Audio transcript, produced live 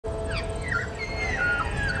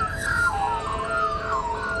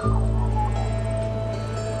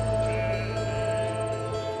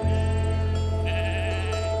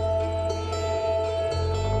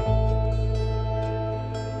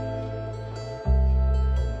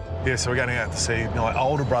Yeah, so we're going out to see my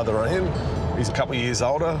older brother Ian. He's a couple of years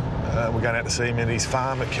older. We're going out to see him at his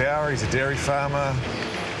farm at Cowra. He's a dairy farmer.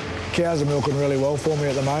 Cows are milking really well for me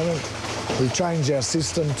at the moment. We've changed our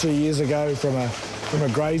system 2 years ago from a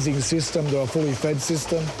grazing system to a fully fed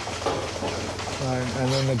system.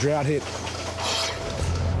 And then the drought hit.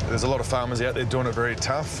 There's a lot of farmers out there doing it very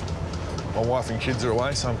tough. My wife and kids are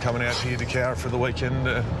away, so I'm coming out here to Cowra for the weekend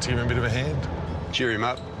to give him a bit of a hand. Cheer him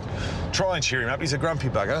up. Try and cheer him up. He's a grumpy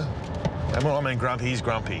bugger. And when I mean grumpy, he's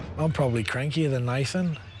grumpy. I'm probably crankier than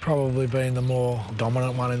Nathan, probably being the more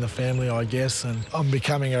dominant one in the family, I guess. And I'm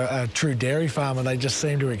becoming a true dairy farmer. They just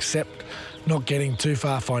seem to accept not getting too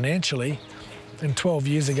far financially. And 12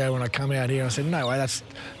 years ago when I come out here, I said, no way,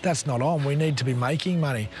 that's not on. We need to be making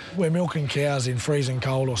money. We're milking cows in freezing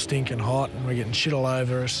cold or stinking hot, and we're getting shit all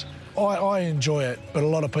over us. I enjoy it, but a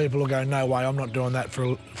lot of people will go, no way, I'm not doing that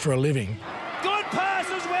for a living. Good pass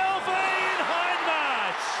as well for Ian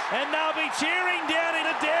Hindmarsh, and they'll be cheering down in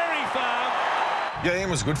a dairy farm. Yeah,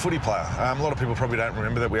 Ian was a good footy player. A lot of people probably don't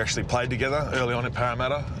remember that we actually played together early on in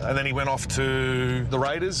Parramatta. And then he went off to the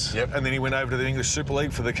Raiders. Yep. And then he went over to the English Super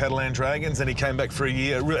League for the Catalan Dragons. And he came back for a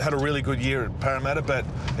year, had a really good year at Parramatta, but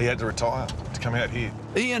he had to retire to come out here.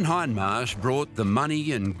 Ian Hindmarsh brought the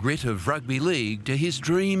money and grit of rugby league to his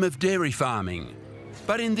dream of dairy farming.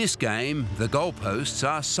 But in this game, the goalposts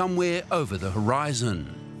are somewhere over the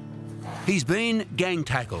horizon. He's been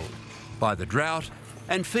gang-tackled by the drought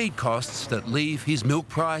and feed costs that leave his milk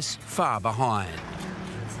price far behind.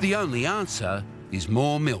 The only answer is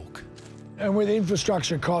more milk. And with the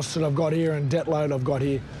infrastructure costs that I've got here and debt load I've got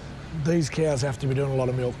here, these cows have to be doing a lot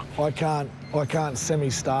of milk. I can't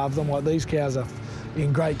semi-starve them. Like, these cows are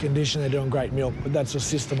in great condition, they're doing great milk, but that's the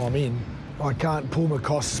system I'm in. I can't pull my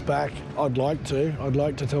costs back. I'd like to. I'd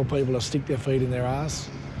like to tell people to stick their feet in their ass.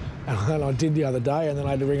 And I did the other day, and then I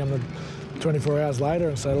had to ring them 24 hours later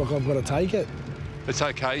and say, look, I've got to take it. It's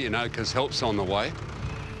okay, you know, because help's on the way.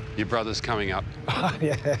 Your brother's coming up.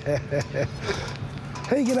 Yeah.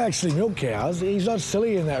 He can actually milk cows. He's not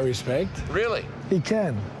silly in that respect. Really? He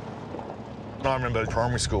can. I remember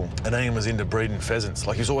primary school, and Ian was into breeding pheasants.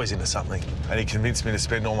 Like, he was always into something. And he convinced me to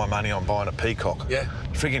spend all my money on buying a peacock. Yeah.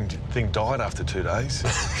 The frigging thing died after 2 days.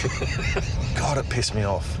 God, it pissed me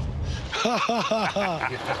off.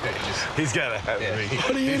 He's going to have me.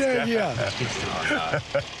 What are you doing here?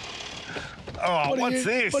 Oh, what's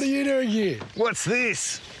this? What are you doing here? What's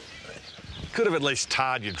this? Could have at least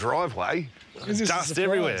tarred your driveway. Dust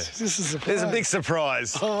everywhere. Is this a surprise? There's a big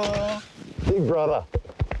surprise. Oh. Big brother.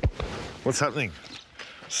 What's happening?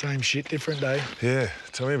 Same shit, different day. Yeah,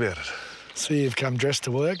 tell me about it. So you've come dressed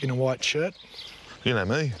to work in a white shirt? You know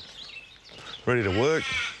me. Ready to work.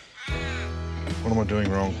 What am I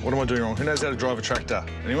doing wrong? What am I doing wrong? Who knows how to drive a tractor?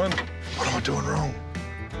 Anyone? What am I doing wrong?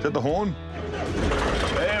 Is that the horn?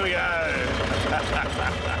 There we go.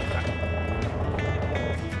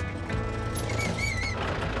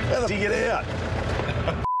 How the you get out?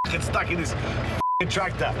 Get stuck in this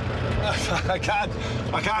tractor. I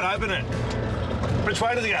can't open it. Which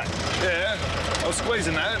way does it go? Yeah, I was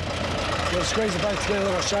squeezing that. You'll squeeze it both together,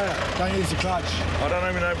 I'll show you. Don't use the clutch. I don't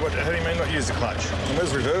even know how do you mean not use the clutch? And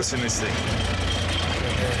where's reverse in this thing?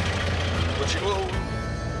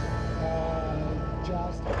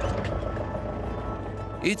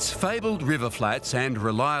 Its fabled river flats and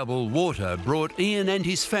reliable water brought Ian and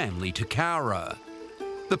his family to Cowra.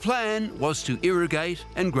 The plan was to irrigate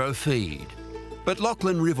and grow feed. But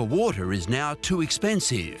Lachlan River water is now too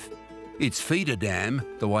expensive. Its feeder dam,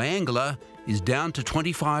 the Wyangala, is down to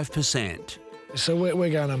 25%. So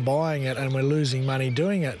we're going and buying it and we're losing money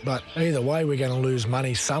doing it, but either way we're going to lose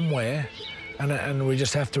money somewhere, and we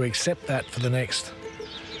just have to accept that for the next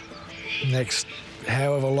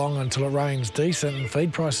however long until it rains decent and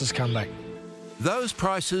feed prices come back. Those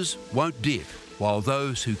prices won't dip, while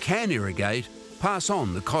those who can irrigate pass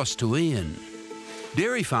on the cost to Ian.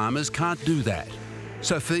 Dairy farmers can't do that,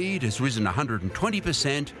 so feed has risen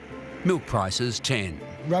 120%, milk prices 10%.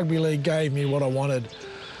 Rugby league gave me what I wanted,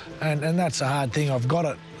 and that's a hard thing. I've got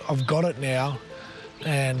it now,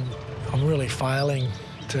 and I'm really failing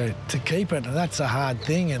to keep it, and that's a hard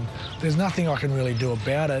thing, and there's nothing I can really do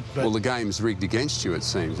about it. But Well, the game's rigged against you, it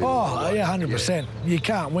seems. oh, yeah, 100%. You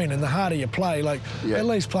can't win, and the harder you play, like at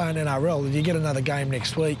least playing NRL, you get another game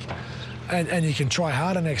next week, and you can try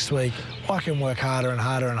harder next week. I can work harder and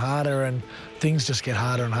harder and harder, and things just get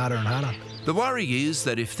harder and harder and harder. The worry is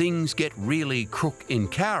that if things get really crook in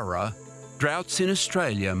Cowra, droughts in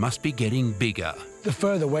Australia must be getting bigger. The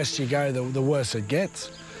further west you go, the worse it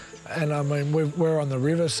gets. And I mean, we're on the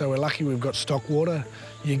river, so we're lucky we've got stock water.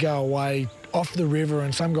 You go away off the river,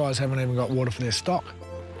 and some guys haven't even got water for their stock.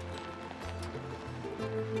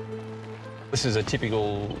 This is a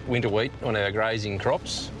typical winter wheat on our grazing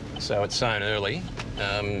crops, so it's sown early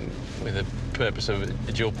with a purpose of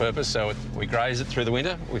a dual purpose. So we graze it through the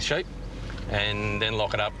winter with sheep and then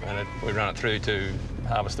lock it up and we run it through to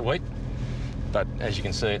harvest the wheat. But as you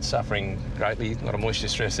can see, it's suffering greatly, a lot of moisture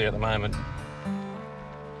stress there at the moment.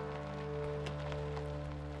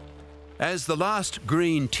 As the last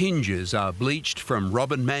green tinges are bleached from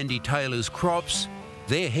Robin Mandy Taylor's crops,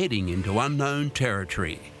 they're heading into unknown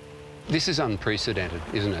territory. This is unprecedented,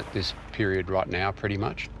 isn't it, this period right now, pretty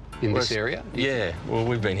much, in this area? Yeah, well,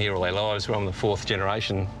 we've been here all our lives. We're on the 4th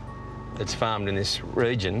generation that's farmed in this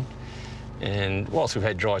region. And whilst we've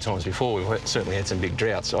had dry times before, we've certainly had some big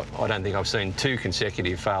droughts. I don't think I've seen 2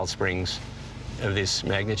 consecutive failed springs of this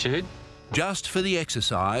magnitude. Just for the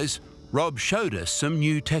exercise, Rob showed us some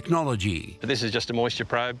new technology. This is just a moisture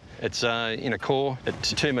probe. It's in a core.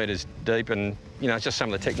 It's 2 metres deep and, it's just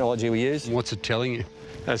some of the technology we use. What's it telling you?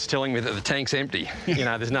 It's telling me that the tank's empty.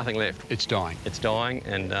 There's nothing left. It's dying. It's dying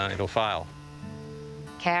and it'll fail.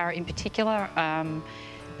 Cowra in particular,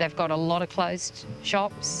 they've got a lot of closed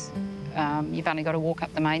shops. You've only got to walk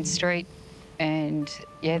up the main street and,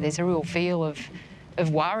 yeah, there's a real feel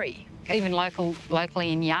of worry. Even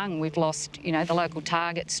locally in Young, we've lost, the local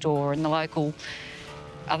Target store and the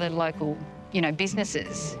other local,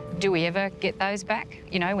 businesses. Do we ever get those back,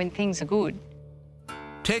 when things are good?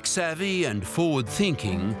 Tech-savvy and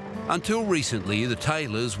forward-thinking, until recently the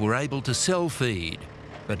Taylors were able to sell feed.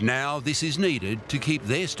 But now this is needed to keep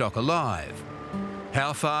their stock alive.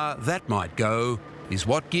 How far that might go is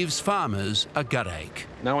what gives farmers a gut ache.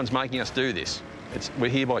 No one's making us do this.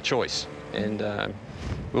 We're here by choice. And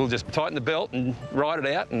we'll just tighten the belt and ride it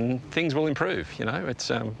out and things will improve,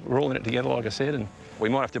 we're all in it together, like I said, and we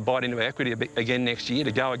might have to bite into our equity again next year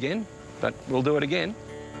to go again, but we'll do it again.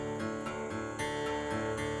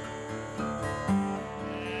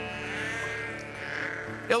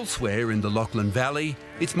 Elsewhere in the Lachlan Valley,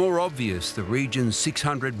 it's more obvious the region's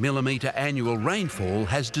 600mm annual rainfall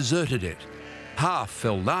has deserted it. Half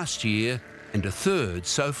fell last year and a third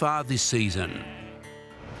so far this season.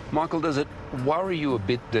 Michael, does it worry you a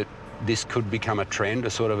bit that this could become a trend, a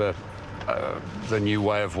sort of the new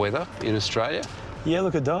way of weather in Australia? Yeah,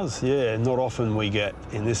 look, it does. Yeah, not often we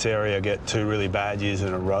in this area, get 2 really bad years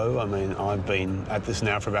in a row. I mean, I've been at this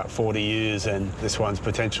now for about 40 years and this one's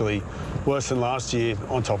potentially worse than last year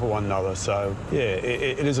on top of one another. So, yeah,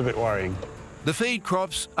 it is a bit worrying. The feed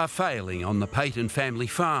crops are failing on the Payton family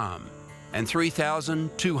farm and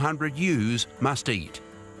 3,200 ewes must eat.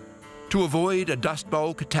 To avoid a Dust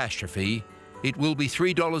Bowl catastrophe, it will be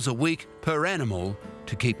 $3 a week per animal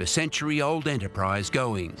to keep a century-old enterprise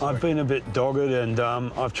going. I've been a bit dogged and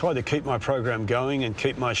I've tried to keep my program going and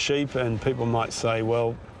keep my sheep, and people might say,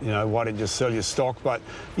 well, why didn't you just sell your stock? But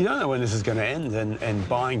you don't know when this is going to end, and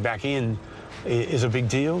buying back in is a big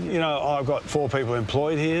deal. I've got 4 people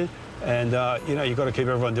employed here and, you've got to keep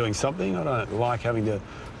everyone doing something. I don't like having to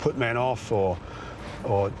put men off or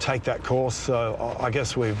take that course. So I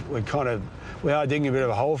guess we are digging a bit of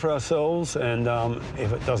a hole for ourselves, and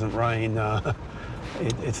if it doesn't rain,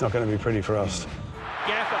 it's not going to be pretty for us.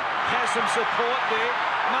 Gaffer has some support there.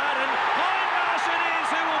 Martin, Hindmarsh it is,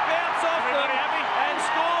 who will bounce off them and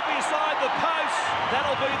score beside the post.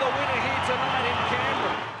 That'll be the winner here tonight in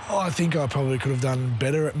Canberra. I think I probably could have done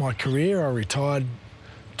better at my career. I retired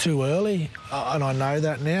too early, and I know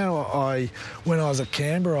that now. When I was at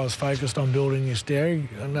Canberra, I was focused on building this dairy,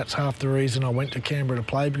 and that's half the reason I went to Canberra to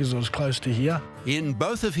play, because it was close to here. In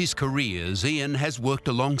both of his careers, Ian has worked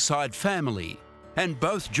alongside family, and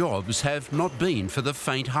both jobs have not been for the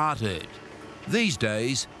faint-hearted. These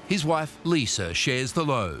days, his wife Lisa shares the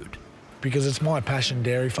load. Because it's my passion,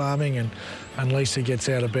 dairy farming, and Lisa gets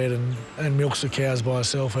out of bed and milks the cows by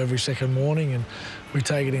herself every second morning, and we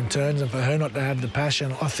take it in turns. And for her not to have the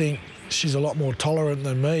passion, I think she's a lot more tolerant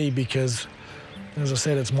than me, because, as I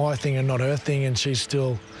said, it's my thing and not her thing, and she's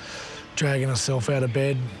still dragging herself out of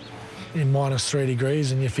bed in -3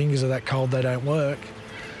 degrees, and your fingers are that cold they don't work,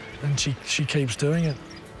 and she keeps doing it.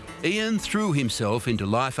 Ian threw himself into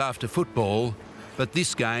life after football, but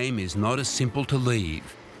this game is not as simple to leave.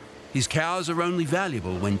 His cows are only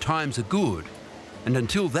valuable when times are good, and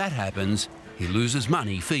until that happens, he loses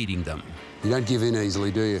money feeding them. You don't give in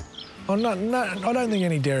easily, do you? Oh, no, I don't think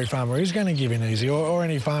any dairy farmer is going to give in easy, or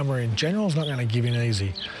any farmer in general is not going to give in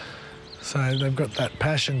easy. So they've got that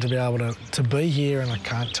passion to be able to be here, and I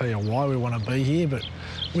can't tell you why we want to be here, but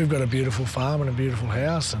we've got a beautiful farm and a beautiful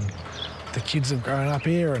house, and the kids have grown up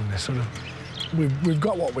here, and they're we've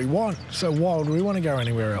got what we want, so why would we want to go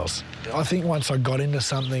anywhere else? I think once I got into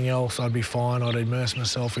something else, I'd be fine. I'd immerse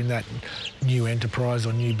myself in that new enterprise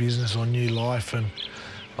or new business or new life, and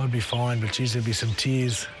I'd be fine, but geez, there'd be some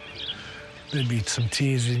tears. There'd be some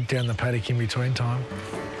tears down the paddock in between time.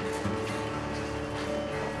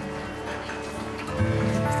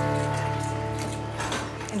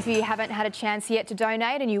 And if you haven't had a chance yet to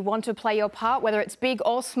donate and you want to play your part, whether it's big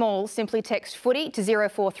or small, simply text footy to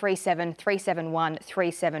 0437 371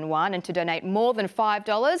 371. And to donate more than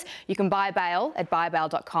 $5, you can buy bail at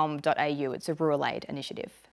buybail.com.au. It's a rural aid initiative.